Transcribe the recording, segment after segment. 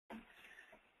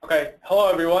Okay, hello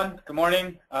everyone. Good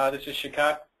morning. This is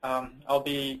Shikat. I'll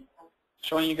be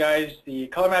showing you guys the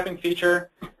color mapping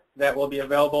feature that will be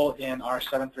available in our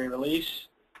 7.3 release.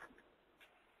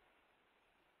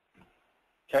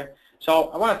 Okay, so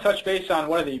I want to touch base on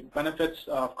what are the benefits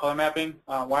of color mapping.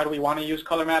 Why do we want to use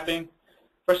color mapping?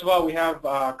 First of all, we have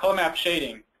color map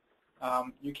shading.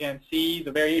 You can see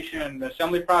the variation in the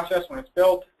assembly process when it's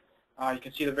built. You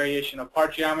can see the variation of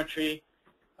part geometry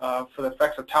for the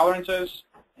effects of tolerances.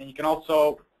 And you can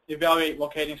also evaluate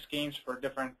locating schemes for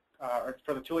different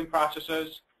for the tooling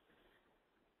processes.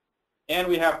 And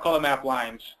we have color map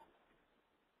lines.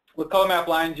 With color map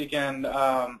lines, you can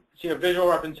see a visual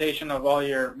representation of all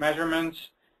your measurements,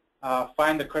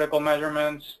 find the critical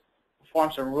measurements,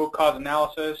 perform some root cause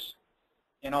analysis,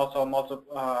 and also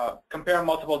compare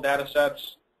multiple data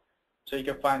sets so you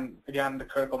can find, again, the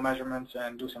critical measurements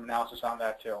and do some analysis on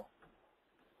that too.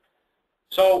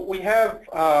 So we have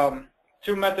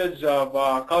two methods of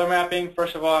color mapping.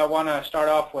 First of all, I want to start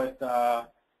off with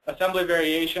assembly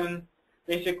variation.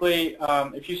 Basically,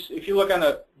 if you look on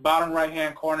the bottom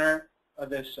right-hand corner of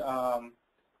this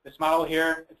this model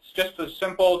here, it's just a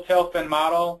simple tail fin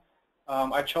model.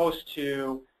 I chose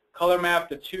to color map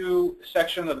the two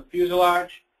sections of the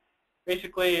fuselage.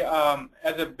 Basically,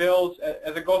 as it builds,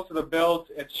 as it goes to the build,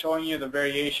 it's showing you the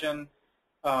variation.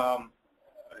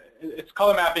 It's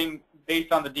color mapping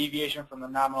based on the deviation from the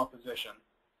nominal position.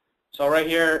 So right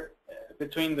here,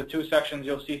 between the two sections,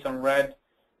 you'll see some red,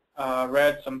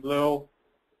 some blue,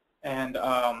 and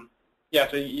yeah,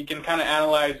 so you can kind of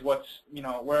analyze what's,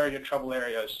 where are your trouble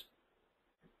areas.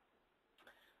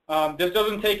 This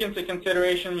doesn't take into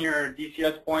consideration your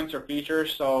DCS points or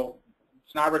features, so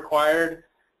it's not required.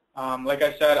 Like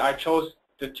I said, I chose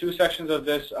the two sections of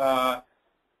this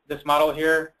this model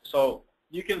here, so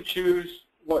you can choose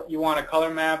what you want to color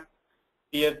map,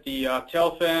 be it the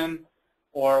tail fin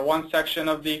or one section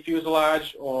of the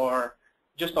fuselage or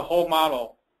just the whole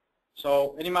model.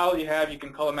 So any model you have, you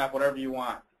can color map whatever you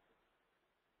want.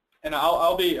 And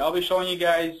I'll be showing you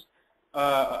guys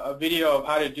a video of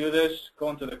how to do this,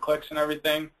 going through the clicks and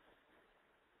everything.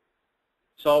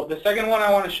 So the second one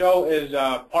I want to show is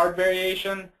part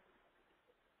variation.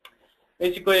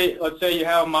 Basically, let's say you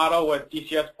have a model with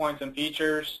DCS points and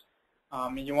features,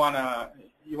 and you want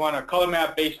to color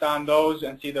map based on those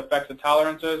and see the effects of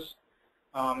tolerances.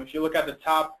 If you look at the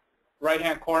top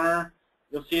right-hand corner,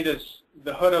 you'll see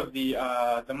the hood of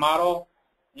the model.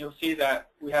 You'll see that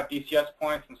we have DCS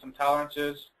points and some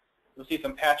tolerances. You'll see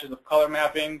some patches of color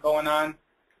mapping going on.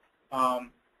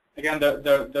 Again,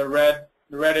 the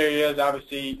red areas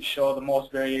obviously show the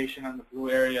most variation, and the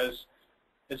blue areas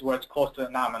is where it's close to the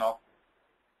nominal.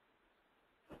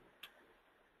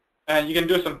 And you can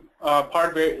do some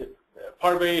part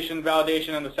variation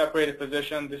validation in the separated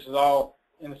position. This is all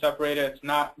in the separated. It's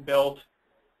not built,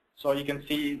 so you can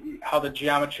see how the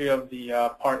geometry of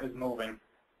the part is moving.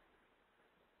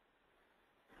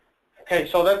 Okay,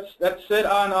 so that's it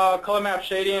on color map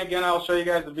shading. Again, I'll show you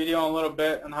guys the video in a little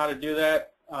bit on how to do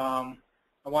that. I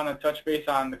want to touch base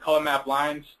on the color map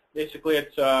lines. Basically,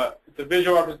 it's a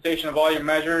visual representation of all your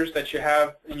measures that you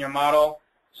have in your model.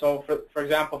 So, for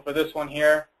example, for this one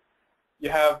here, you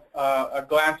have a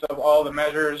glance of all the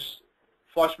measures,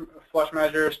 flush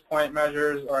measures, point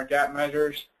measures, or gap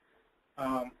measures.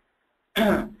 So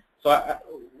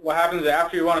what happens is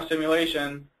after you run a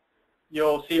simulation,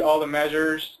 you'll see all the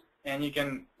measures, and you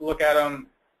can look at them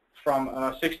from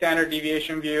a 6 standard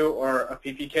deviation view, or a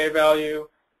PPK value,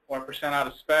 or percent out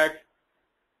of spec.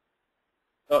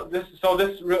 So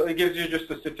this really gives you just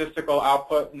a statistical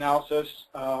output analysis.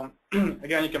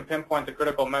 Again, you can pinpoint the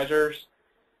critical measures,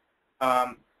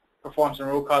 perform some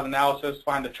root cause analysis,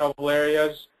 find the trouble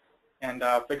areas, and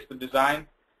fix the design.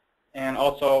 And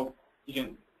also, you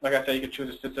can, like I said, you can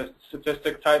choose a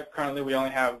statistic type. Currently, we only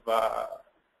have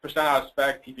percent out of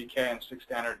spec, PPK, and 6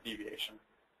 standard deviation.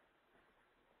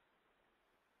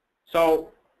 So,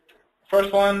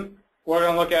 first one we're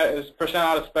going to look at is percent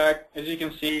out of spec. As you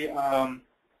can see,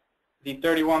 the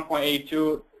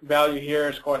 31.82 value here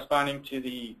is corresponding to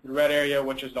the red area,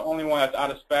 which is the only one that's out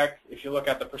of spec if you look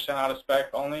at the percent out of spec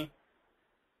only.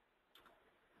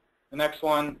 The next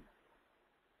one,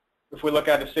 if we look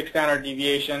at the 6 standard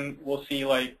deviation, we'll see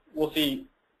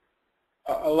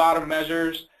a lot of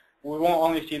measures. We won't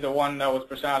only see the one that was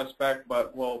percent out of spec,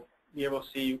 but we'll be able to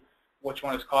see which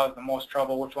one is causing the most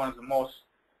trouble, which one is the most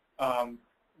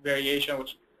variation,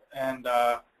 and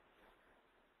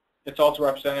it's also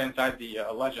represented inside the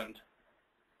legend.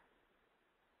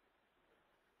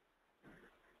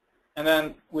 And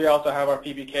then we also have our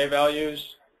PPK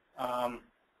values.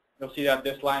 You'll see that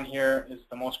this line here is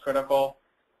the most critical,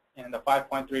 and the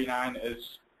 5.39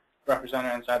 is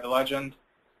represented inside the legend,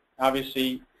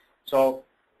 obviously. So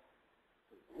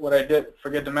what I did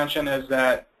forget to mention is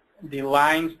that the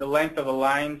lines, the length of the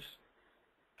lines,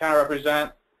 kind of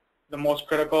represent the most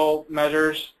critical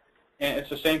measures, and it's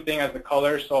the same thing as the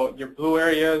colors. So your blue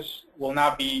areas will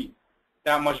not be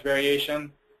that much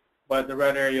variation, but the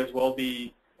red areas will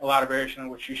be a lot of variation,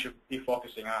 which you should be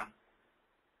focusing on.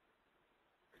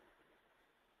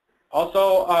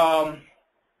 Also,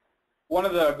 one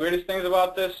of the greatest things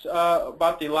about this,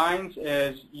 about the lines,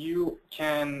 is you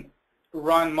can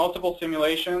run multiple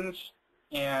simulations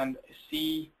and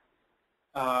see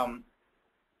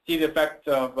the effect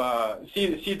of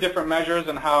see different measures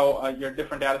and how your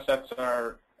different data sets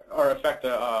are affect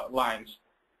the lines.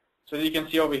 So you can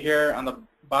see over here on the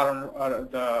bottom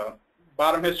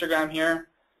histogram here,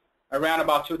 I ran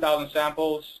about 2,000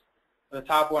 samples. The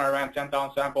top one I ran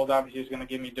 10,000 samples. Obviously, it's going to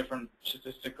give me different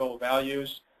statistical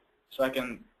values, so I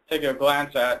can take a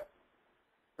glance at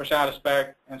percent out of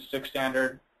spec and stick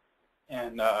standard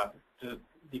and the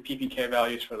PPK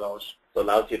values for those. So it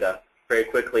allows you to very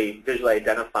quickly visually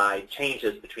identify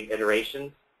changes between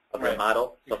iterations of the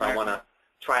model. So if I want to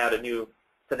try out a new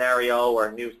scenario or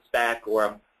a new spec, or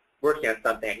I'm working on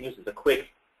something, I can use it as a quick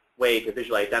way to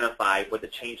visually identify what the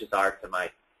changes are to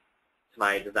my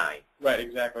design. Right,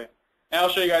 exactly. And I'll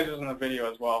show you guys this in the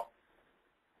video as well.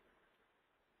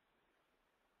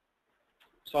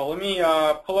 So let me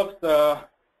pull up the,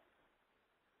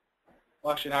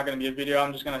 well, actually not going to be a video.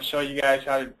 I'm just going to show you guys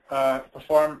how to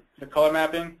perform the color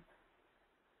mapping.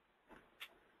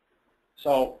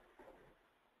 So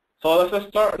let's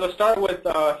start with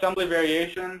assembly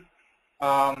variation.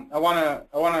 I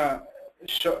want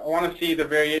to see the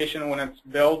variation when it's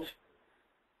built.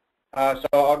 So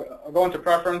I'll go into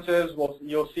preferences.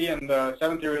 You'll see in the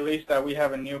 7.3 release that we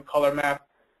have a new color map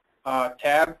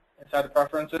tab inside the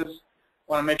preferences.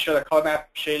 I want to make sure the color map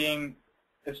shading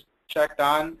is checked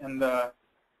on and the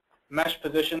mesh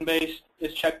position based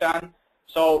is checked on.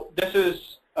 So this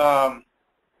is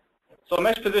so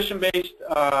mesh position based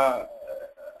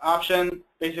option.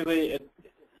 Basically,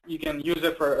 you can use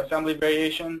it for assembly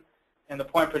variation, and the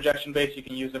point projection base you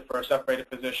can use it for a separated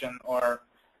position, or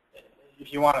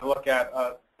if you want to look at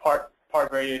part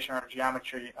variation or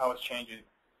geometry, how it's changing.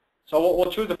 So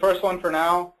we'll choose the first one for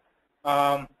now.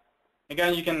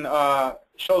 Again, you can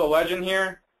show the legend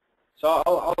here. So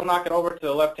I'll knock it over to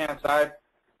the left-hand side.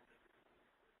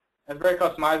 It's very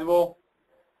customizable.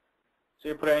 So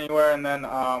you put it anywhere, and then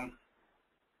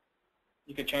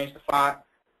you can change the font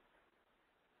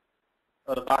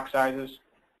or the box sizes.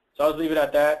 So I'll just leave it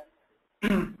at that.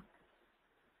 And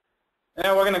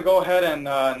then we're going to go ahead and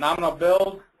nominal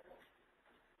build.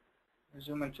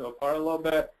 Zoom into a part a little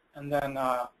bit. And then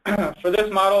for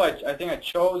this model, I think I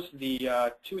chose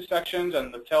the 2 sections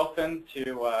and the tail fin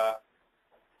to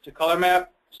color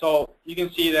map. So you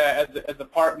can see that as the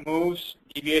part moves,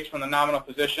 deviates from the nominal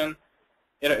position,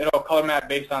 it'll color map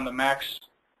based on the max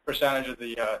percentage of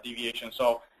the deviation.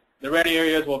 So the red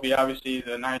areas will be obviously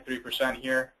the 93%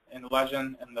 here in the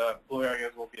legend, and the blue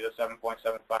areas will be the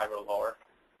 7.75 or lower.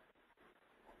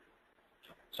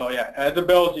 So yeah, as it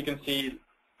builds, you can see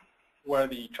where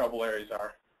the trouble areas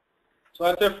are. So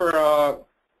that's it for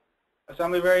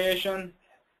assembly variation.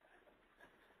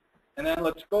 And then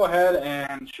let's go ahead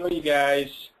and show you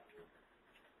guys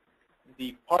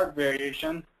the part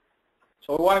variation.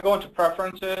 So we want to go into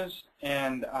preferences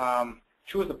and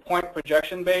choose the point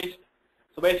projection based.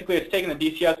 So basically it's taking the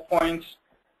DCS points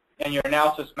and your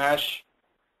analysis mesh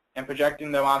and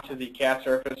projecting them onto the CAD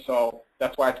surface. So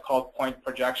that's why it's called point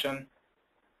projection.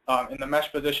 In the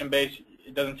mesh position base,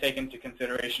 it doesn't take into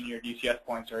consideration your DCS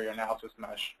points or your analysis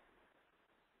mesh.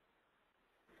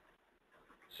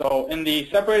 So in the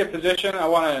separated position, I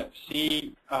want to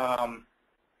see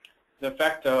the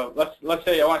effect of, let's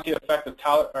say I want to see the effect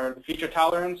of the feature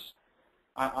tolerance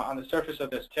on the surface of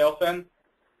this tail fin.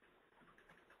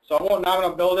 So I won't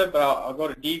nominal build it, but I'll go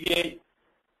to deviate,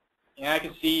 and I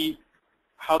can see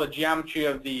how the geometry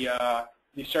of the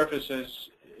surface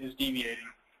is deviating.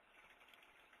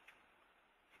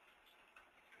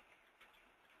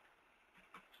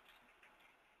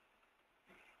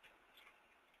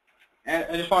 And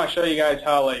I just want to show you guys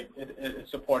how it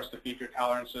supports the feature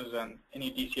tolerances and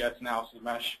any DCS analysis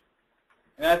mesh.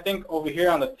 And I think over here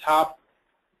on the top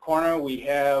corner we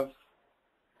have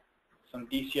some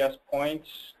DCS points.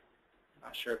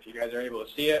 Not sure if you guys are able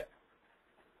to see it.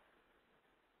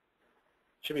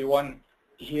 Should be one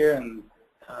here, and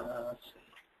let's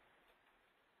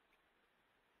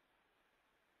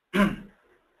see.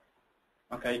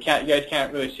 Okay, you guys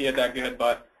can't really see it that good,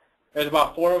 but there's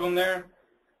about 4 of them there.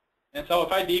 And so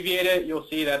if I deviate it, you'll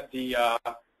see that the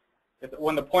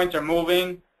When the points are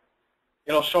moving,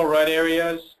 it'll show red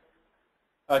areas,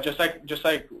 just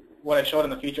like what I showed in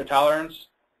the feature tolerance.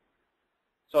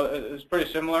 So it's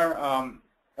pretty similar.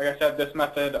 Like I said, this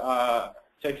method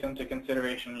takes into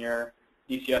consideration your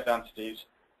DCS entities.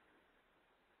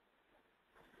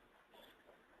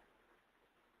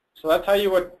 So that's how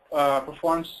you would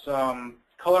perform some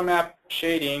color map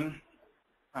shading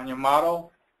on your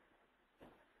model.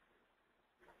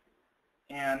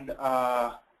 And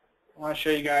I want to show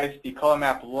you guys the color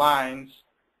map lines.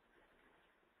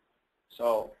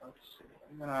 So let's see.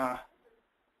 I'm going to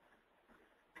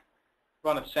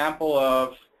run a sample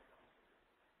of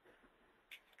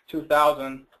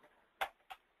 2000.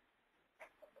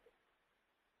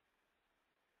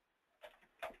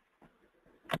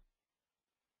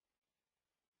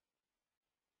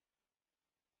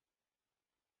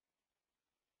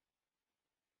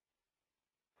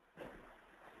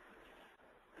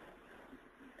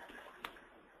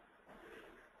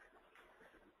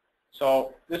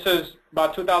 So this is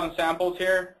about 2,000 samples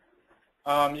here.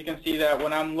 You can see that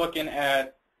when I'm looking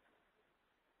at,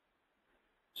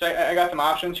 so I got some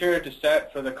options here to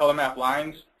set for the color map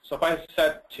lines. So if I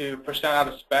set to % out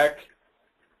of spec,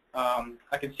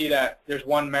 I can see that there's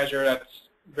one measure that's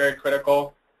very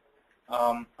critical.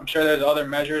 I'm sure there's other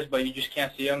measures, but you just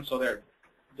can't see them, so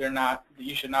they're not.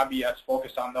 You should not be as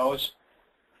focused on those.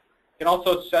 You can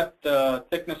also set the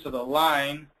thickness of the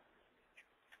line.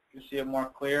 You see it more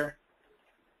clear.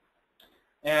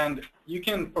 And you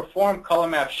can perform color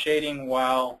map shading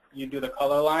while you do the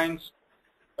color lines.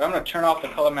 But I'm going to turn off the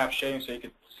color map shading so you can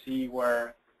see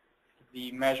where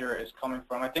the measure is coming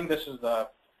from. I think this is the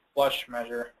flush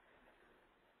measure.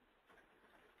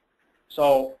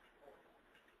 So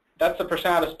that's the %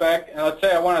 out of spec. And let's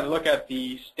say I wanted to look at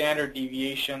the standard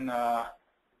deviation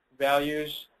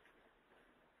values.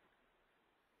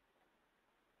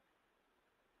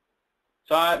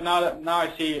 So now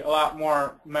I see a lot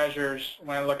more measures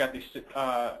when I look at the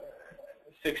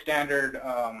 6 standard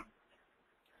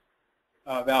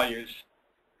values.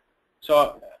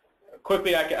 So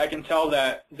quickly I can tell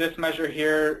that this measure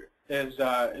here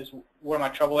is where my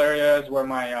trouble area is, where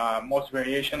my most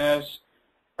variation is,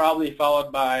 probably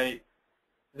followed by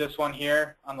this one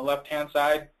here on the left-hand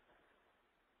side,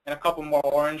 and a couple more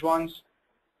orange ones.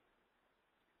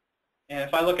 And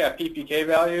if I look at PPK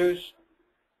values,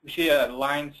 we see that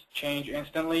lines change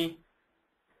instantly.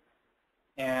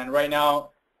 And right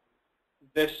now,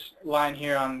 this line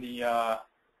here on the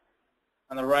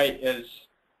right is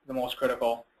the most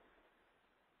critical.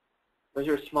 What's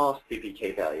your smallest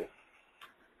PPK value?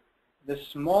 The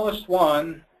smallest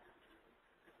one,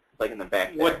 like in the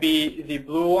back there, would be the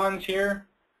blue ones here.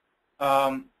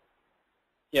 Yeah,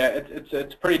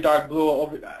 it's pretty dark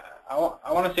blue. I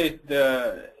want to say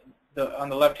the on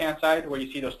the left-hand side where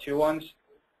you see those 2 ones.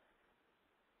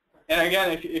 And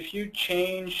again, if you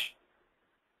change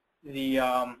the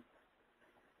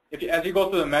as you go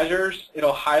through the measures,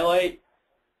 it'll highlight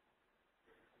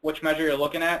which measure you're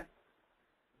looking at.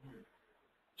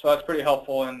 So that's pretty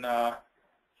helpful in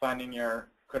finding your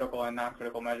critical and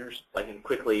non-critical measures. I can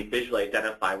quickly visually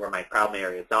identify where my problem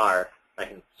areas are. I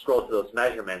can scroll to those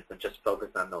measurements and just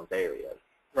focus on those areas.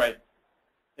 Right.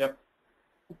 Yep.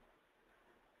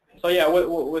 So yeah,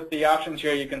 with the options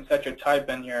here, you can set your type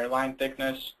and your line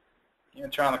thickness. You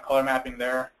can turn on the color mapping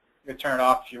there. You can turn it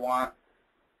off if you want.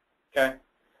 Okay.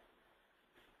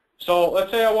 So let's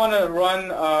say I want to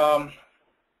run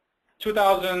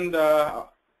 2,000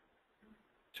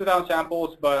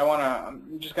 samples, but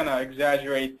I'm just going to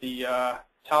exaggerate the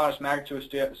tolerance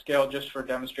magnitude scale just for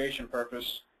demonstration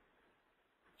purpose.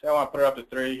 So I want to put it up to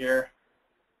 3 here,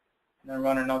 and then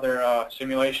run another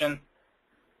simulation.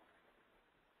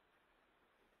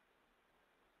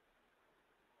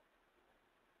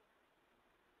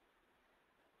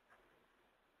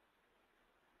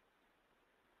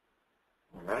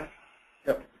 All right.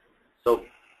 Yep. So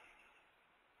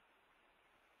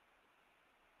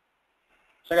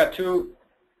I got two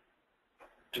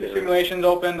simulations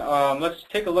open. Let's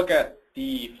take a look at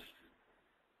the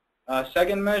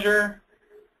second measure.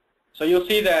 So you'll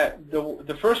see that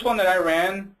the first one that I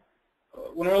ran,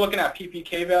 when we're looking at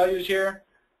PPK values here,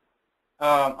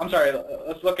 I'm sorry,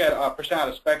 let's look at % out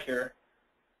of spec here.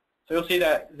 So you'll see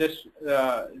that this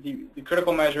the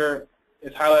critical measure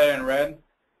is highlighted in red.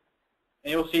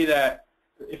 And you'll see that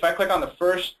if I click on the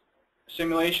first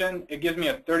simulation, it gives me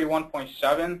a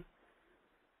 31.7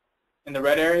 in the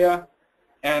red area.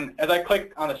 And as I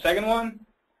click on the second one,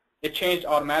 it changed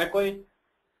automatically,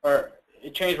 or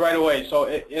it changed right away. So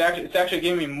it's actually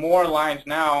giving me more lines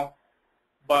now,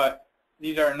 but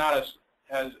these are not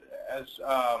as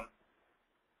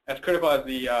as critical as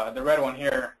the red one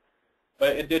here,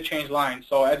 but it did change lines.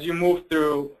 So as you move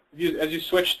through, as you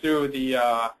switch through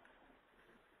the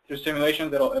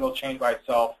simulations, it'll change by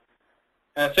itself.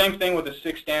 And the same thing with the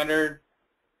 6 standard.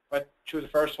 If I choose the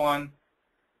first one,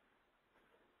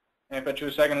 and if I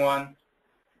choose the second one,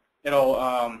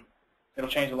 it'll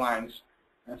change the lines.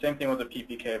 And same thing with the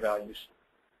PPK values.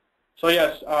 So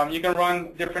yes, you can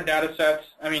run different data sets.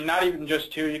 I mean, not even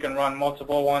just 2. You can run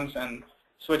multiple ones and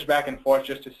switch back and forth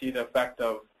just to see the effect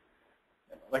of.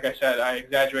 Like I said, I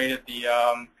exaggerated the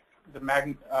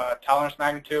tolerance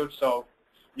magnitude, so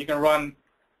you can run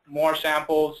more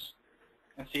samples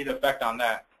and see the effect on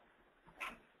that.